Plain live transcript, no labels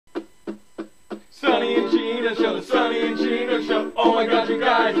Sonny and Chino show, the Sonny and Chino show. Oh my God, you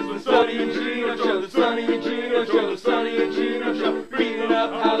guys, it's the Sonny and Chino show, the Sonny and Chino show, the Sonny and Chino show. Beating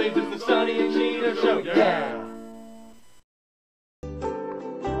up alleys, it's the Sonny and Chino show. Yeah.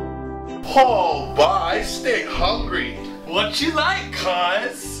 Oh, bye. Stay hungry. What you like,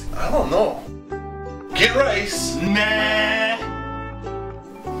 cuz? I don't know. Get rice. Nah.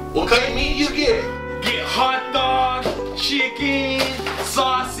 What kind of meat you get? Get hot dog, chicken,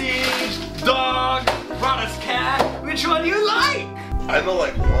 sausage, dog, Rana's cat. Which one you like? I know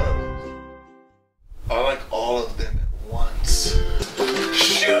like one of them. I like all of them at once.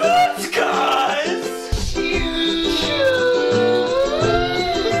 Shoots, cuz! Shoot!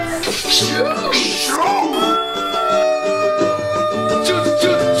 Shoot! Shoot!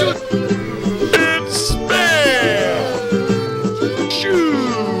 It's spam!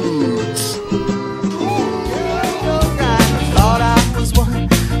 Shoots! Thought I was one,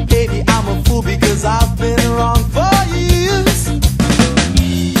 baby, I'm a fool because I've been wrong for years.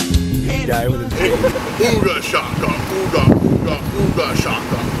 Guy with his Ooga shaka, ooga, ooga, ooga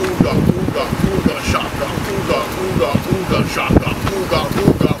shaka, ooga, ooga, ooga shaka, ooga, ooga, ooga shaka, ooga,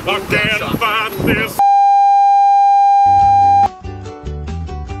 ooga, I can't find this.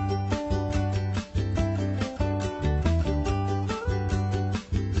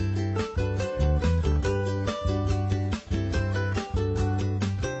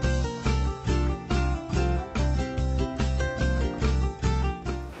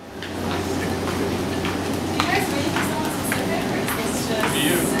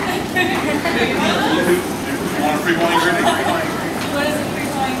 Want a free wine greeting? What is a free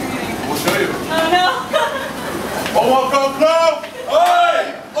wine greeting? We'll show you. Oh no! Oh, welcome club!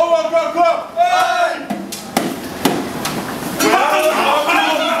 Hey! Oh, welcome club! Hey!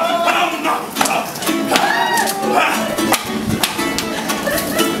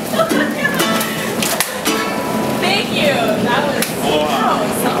 Thank you! That was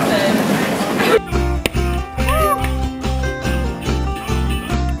something.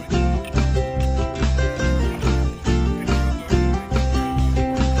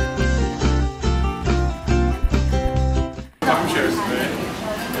 Cheers, man.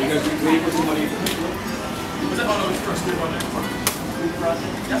 Are you guys leave with some money? Was that on the first group on there?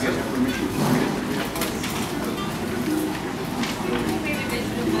 Maybe they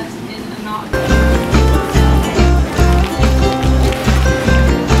should invest in a not.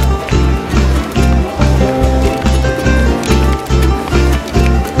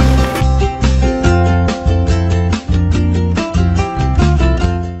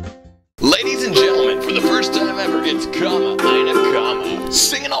 Ladies and gentlemen, for the first time ever, it's Kama, Aina Kama,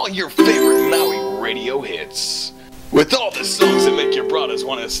 singing all your favorite Maui radio hits. With all the songs that make your brothers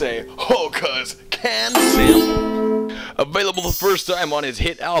want to say, oh, cuz, can sample. Available the first time on his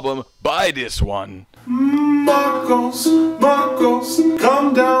hit album, Buy This One. Marcos, Marcos,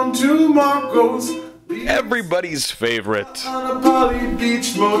 come down to Marcos. Everybody's favorite. On a Poly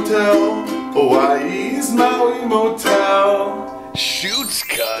Beach Motel, Hawaii's Maui Motel. Shoots,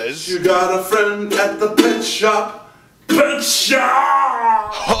 cuz. You got a friend at the pet shop. Pet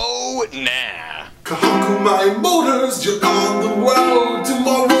shop! Ho, nah. Kahakumai Motors, you're on the road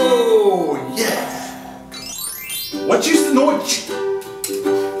tomorrow. Yeah. What you know?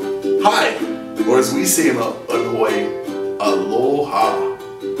 Hi, or as we say in Hawaii, aloha.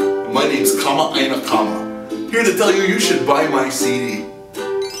 My name's Kama Aina Kama. Here to tell you you should buy my CD.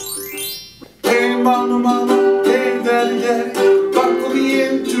 Hey mama, mama, hey daddy, daddy, buckle me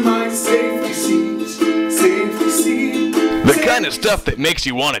into my safety seat, safety seat. The kind of stuff that makes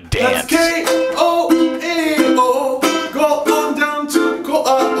you want to dance. K-O-A-O, go on down to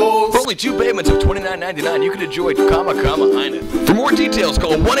Ko'a'o. For only 2 payments of $29.99, you can enjoy Kama Kama Aina. For more details,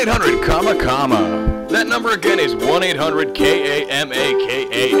 call 1-800-KAMA-KAMA. That number again is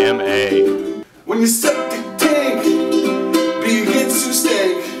 1-800-KAMA-KAMA. When your septic tank begins to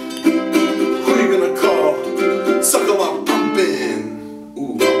stink, who you gonna call? Sucker my pumping.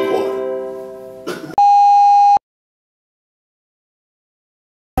 Ooh, I'm caught.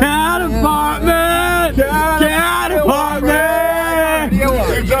 Cat apartment! Cat apartment!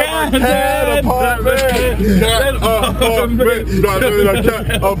 Cat apartment! Cat apartment! Driving a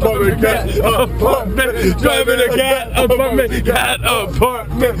cat apartment! Cat apartment! Driving a cat apartment! Cat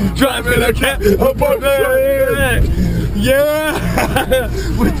apartment! Driving a cat apartment! Yeah!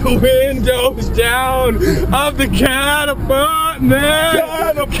 With the windows down of the cat apartment!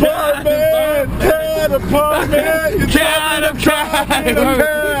 Cat apartment! Cat apartment! Cat apartment!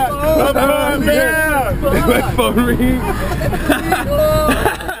 Wait for me!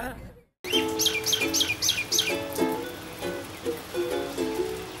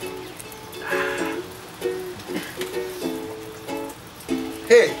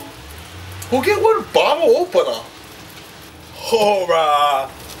 Hey, who get one bottle opener? Hurrah!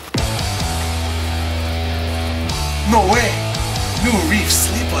 No way! New Reef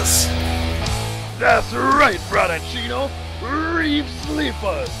Sleepers! That's right, brother Chino. Reef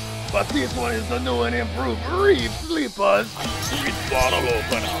Sleepers. But this one is the new and improved Reef Sleepers with bottle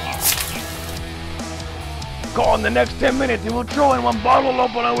opener. Call in the next 10 minutes and we'll throw in one bottle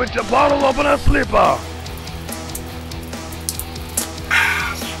opener with your bottle opener sleeper.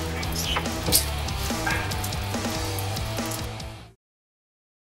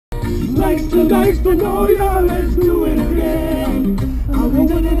 Nice to know ya, let's do it again. I've been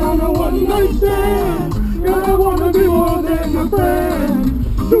waiting on a one night stand. Girl, I wanna be more than a friend.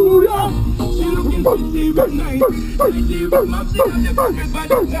 Do ya? She looking pussy with night. She with my feet on the body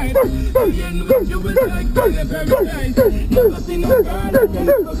tight. Again with you is like paradise. Never seen a girl that can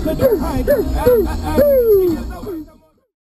look to the height.